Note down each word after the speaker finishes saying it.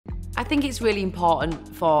I think it's really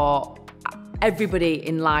important for everybody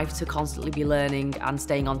in life to constantly be learning and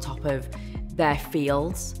staying on top of their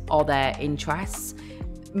fields or their interests.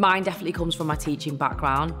 Mine definitely comes from my teaching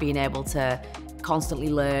background, being able to constantly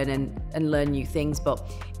learn and learn new things. But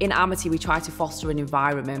in Amity, we try to foster an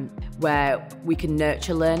environment where we can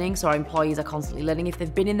nurture learning, so our employees are constantly learning. If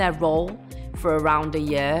they've been in their role for around a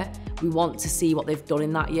year, we want to see what they've done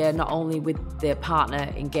in that year, not only with the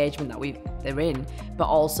partner engagement that they're in, but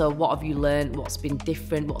also what have you learned, what's been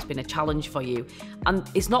different, what's been a challenge for you. And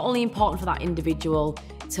it's not only important for that individual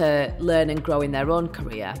to learn and grow in their own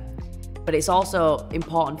career, but it's also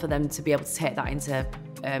important for them to be able to take that into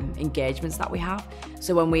engagements that we have.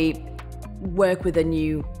 So when we work with a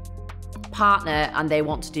new partner and they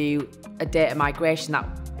want to do a data migration that,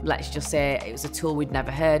 let's just say it was a tool we'd never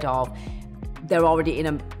heard of, they're already in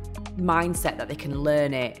a mindset that they can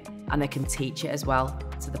learn it and they can teach it as well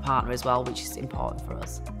to the partner as well, which is important for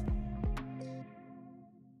us.